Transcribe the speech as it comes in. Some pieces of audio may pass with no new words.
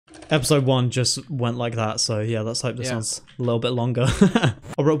Episode 1 just went like that, so yeah, let's hope this one's a little bit longer. Oh,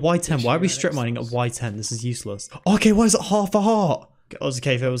 we're at Y10. Why are we strip mining at Y10? This is useless. Okay, why is it half a heart? Oh, it's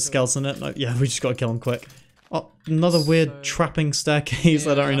okay if it was a skeleton in it. No, yeah, we just gotta kill him quick. Oh, another weird trapping staircase.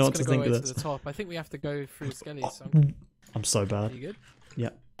 I don't really know what to think of this. To the top. I think we have to go through skellies. So I'm so bad. Are you good? Yeah.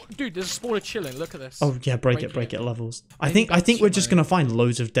 Dude, there's a spawner chilling. Look at this. Oh yeah, break it levels. I think we're just gonna find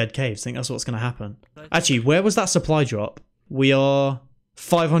loads of dead caves. I think that's what's gonna happen. Actually, where was that supply drop? We are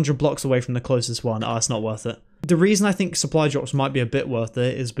 500 blocks away from the closest one. Oh, it's not worth it. The reason I think supply drops might be a bit worth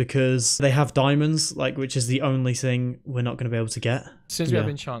it is because they have diamonds, like, which is the only thing we're not going to be able to get. As soon as we have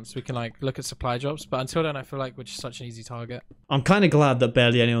enchants, we can like look at supply drops. But until then, I feel like we're just such an easy target. I'm kind of glad that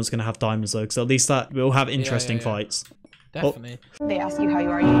barely anyone's going to have diamonds though, because at least that we'll have interesting fights. Definitely. They ask you how you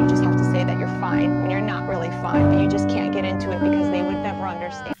are, you just have to say that you're fine when you're not really fine, but you just can't get into it because they would never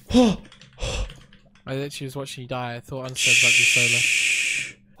understand. I literally was watching you die. I thought Unstead might be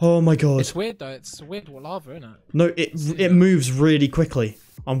solo. Oh my god. It's weird though. It's weird lava, isn't it? No, it moves really quickly.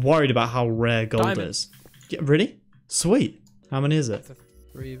 I'm worried about how rare gold is. Yeah, really? Sweet. How many is it? It's a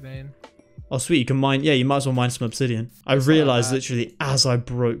 3 vein. Oh, sweet. You can mine. Yeah, you might as well mine some obsidian. I realized literally as I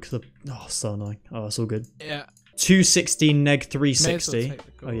broke the. Oh, so annoying. Oh, that's all good. Yeah. 260 neg 360.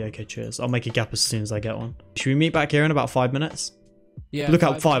 Oh yeah, okay, cheers. I'll make a gap as soon as I get one. Should we meet back here in about 5 minutes? Yeah. Look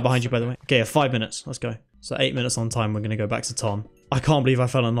out, fire behind you, by the way. Okay, yeah, 5 minutes. Let's go. So 8 minutes on time. We're gonna go back to Tom. I can't believe I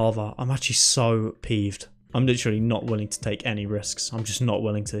fell in lava. I'm actually so peeved. I'm literally not willing to take any risks. I'm just not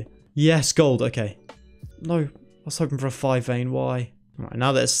willing to. Yes, gold. Okay. No, I was hoping for a 5 vein. Why? Alright,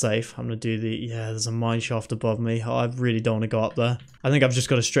 now that it's safe, I'm gonna do the. Yeah, there's a mine shaft above me. I really don't want to go up there. I think I've just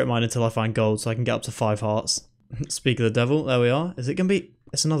got to strip mine until I find gold so I can get up to 5 hearts. Speak of the devil, there we are. Is it gonna be?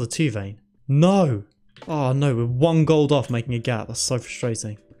 It's another 2 vein. No! Oh no, we're 1 gold off making a gap. That's so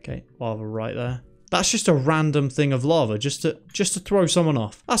frustrating. Okay, lava right there. That's just a random thing of lava, just to throw someone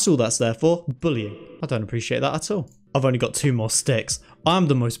off. That's all that's there for. Bullying. I don't appreciate that at all. I've only got 2 more sticks. I'm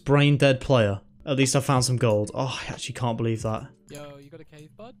the most brain dead player. At least I found some gold. Oh, I actually can't believe that. Yo, you got a cave,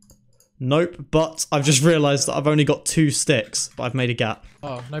 bud? Nope, but I've just realised that I've only got 2 sticks, but I've made a gap.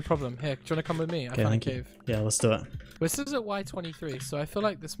 Oh, no problem. Here, do you want to come with me? I Okay, found a thank cave. you. Yeah, let's do it. This is at Y23, so I feel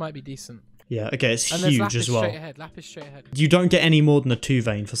like this might be decent. Yeah, okay, it's And there's huge lapis as well. straight ahead. Lapis straight ahead. You don't get any more than a 2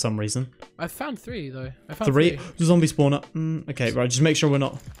 vein for some reason. I found 3 though. I found 3? Zombie spawner. Okay, right, just make sure we're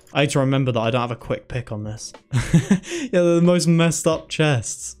not. I need to remember that I don't have a quick pick on this. Yeah, they're the most messed up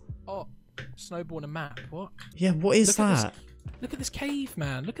chests. Oh, snowball and a map. What? Yeah, what is that? Look at this cave,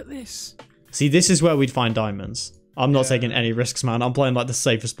 man. Look at this. See, this is where we'd find diamonds. I'm not taking any risks, man. I'm playing like the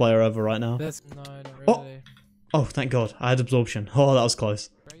safest player ever right now. No, not really. Oh, thank God. I had absorption. Oh, that was close.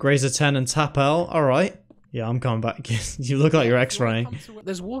 Grazer 10 and tap L. All right. Yeah, I'm coming back. You look like you're X-raying.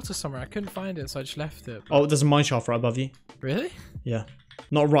 There's water somewhere. I couldn't find it, so I just left it. Oh, there's a mine shaft right above you. Really? Yeah.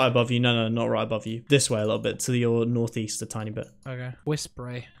 Not right above you. No, not right above you. This way a little bit, to your northeast a tiny bit. Okay. Wisp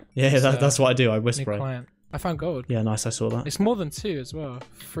ray. Yeah, that's what I do. I wisp ray. I found gold. Yeah, nice. I saw that. It's more than 2 as well.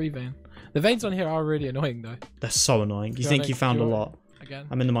 3 vein. The veins on here are really annoying though. They're so annoying. You think you found a lot. Again?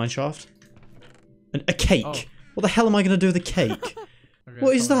 I'm in the mine shaft. And a cake. Oh. What the hell am I going to do with a cake? Okay,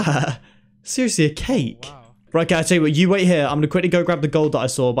 what is that? Seriously, a cake? Oh, wow. Right, okay, I tell you what, you wait here. I'm going to quickly go grab the gold that I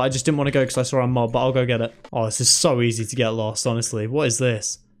saw, but I just didn't want to go because I saw a mob, but I'll go get it. Oh, this is so easy to get lost, honestly. What is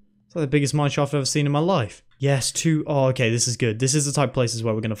this? It's like the biggest mine shaft I've ever seen in my life. Yes, 2. Oh, okay, this is good. This is the type of places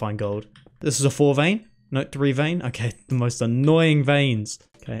where we're going to find gold. This is a 4 vein? No, 3 vein? Okay, the most annoying veins.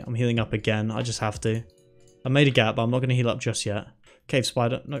 Okay, I'm healing up again. I just have to. I made a gap, but I'm not going to heal up just yet. Cave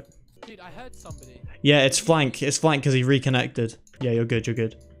spider. No. Dude, I heard somebody. Yeah, it's flank. It's flank because he reconnected. Yeah, you're good. You're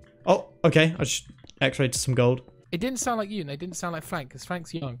good. Oh, okay. I just x-rayed some gold. It didn't sound like you, and it didn't sound like Frank, because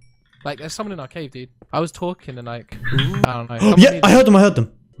Frank's young. Like, there's someone in our cave, dude. I was talking and like, I don't know. Yeah, I heard them. I heard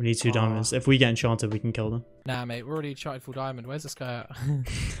them. We need 2 diamonds. If we get enchanted, we can kill them. Nah, mate. We're already enchanted full diamond. Where's this guy at?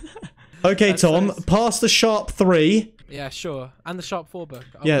 Okay, Tom. Pass the sharp 3. Yeah, sure. And the sharp 4 book.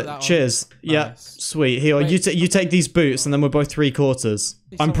 Yeah, cheers. Yeah, Nice. sweet. Here, Wait. you take these boots, and then we're both 3/4.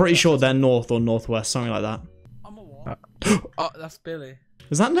 I'm pretty sure they're north or northwest, something like that. I'm a what? Oh, that's Billy.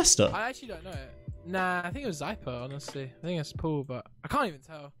 Is that Nesta? I actually don't know it. Nah, I think it was Zyper, honestly. I think it's Paul, but I can't even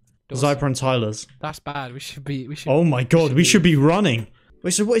tell. Zyper and Tyler's. That's bad. We should. Oh my god, we should be running.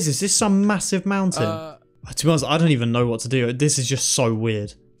 Wait, so what is this? Is this some massive mountain? To be honest, I don't even know what to do. This is just so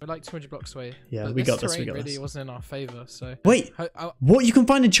weird. We're like 200 blocks away. Yeah, but we got this. terrain We got really this. wasn't in our favor, so. Wait, what? You can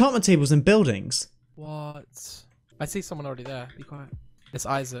find enchantment tables in buildings. What? I see someone already there. Be quiet. It's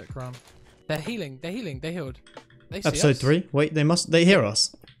Isaac. Run. They're healing. They're healing. They healed. They see Episode us. 3. Wait, they hear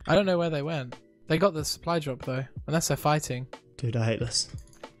us. I don't know where they went. They got the supply drop though, unless they're fighting. Dude, I hate this.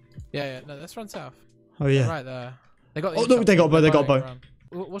 Yeah. No, let's run south. Oh yeah. They're right there. They got. Oh no, they got both. They got both.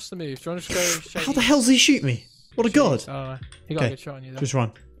 What's the move? Do you want to just go? How the hell does he shoot me? What a god. Oh, he got a good shot on you. Though. Just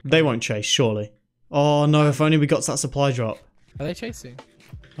run. They won't chase, surely. Oh no, if only we got to that supply drop. Are they chasing?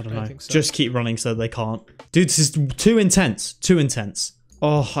 I don't know. Think so. Just keep running so they can't. Dude, this is too intense. Too intense.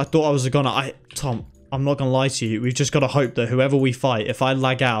 Oh, I thought I was a goner. Tom, I'm not gonna lie to you. We've just got to hope that whoever we fight, if I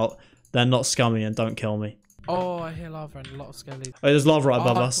lag out, they're not scummy and don't kill me. Oh, I hear lava and a lot of skellies. Oh, there's lava right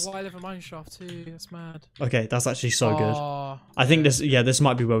above us. Why I live a mine shaft too? That's mad. Okay, that's actually so good. I think this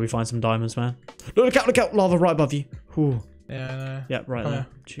might be where we find some diamonds, man. Look out, lava right above you. Whew. Yeah, I know. Yeah, right there.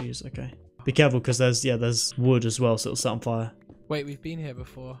 Jeez, okay. Be careful because there's wood as well, so it'll set on fire. Wait, we've been here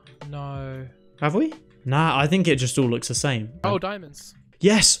before. No. Have we? Nah, I think it just all looks the same. Oh, diamonds.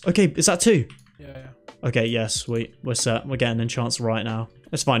 Yes. Okay, is that 2? Yeah. Okay, yes, sweet. We're set. We're getting enchants right now.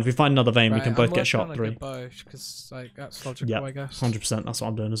 It's fine. If we find another vein, we can both get sharp 3. Because like that's logical, Yeah, I guess. 100%. That's what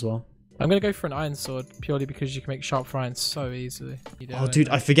I'm doing as well. I'm gonna go for an iron sword purely because you can make sharp iron so easily. Oh, dude,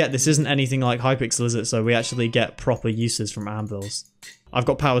 I forget this isn't anything like Hypixel, is it? So we actually get proper uses from anvils. I've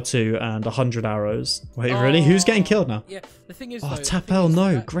got power 2 and 100 arrows. Wait, really? Who's getting killed now? Yeah, the thing is. Oh, Tapel,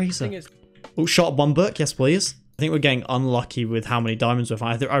 no, Grazer. Oh, sharp 1 book, yes, please. I think we're getting unlucky with how many diamonds we're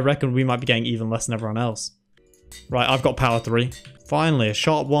finding. I reckon we might be getting even less than everyone else. Right, I've got power 3. Finally, a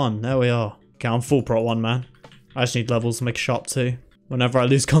sharp 1. There we are. Okay, I'm full pro 1, man. I just need levels to make a sharp 2. Whenever I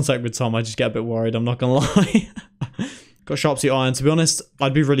lose contact with Tom, I just get a bit worried. I'm not gonna lie. Got sharp 2 iron. To be honest,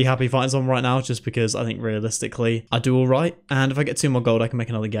 I'd be really happy fighting someone right now, just because I think realistically I do all right. And if I get 2 more gold, I can make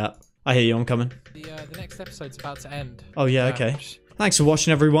another gap. I hear you. I'm coming. The next episode's about to end. Oh yeah, okay. Thanks for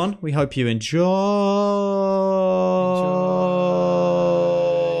watching, everyone. We hope you enjoyed.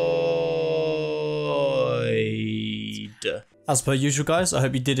 As per usual, guys, I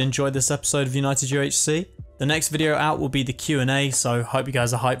hope you did enjoy this episode of United UHC. The next video out will be the Q&A, so hope you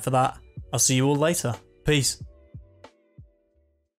guys are hyped for that. I'll see you all later. Peace.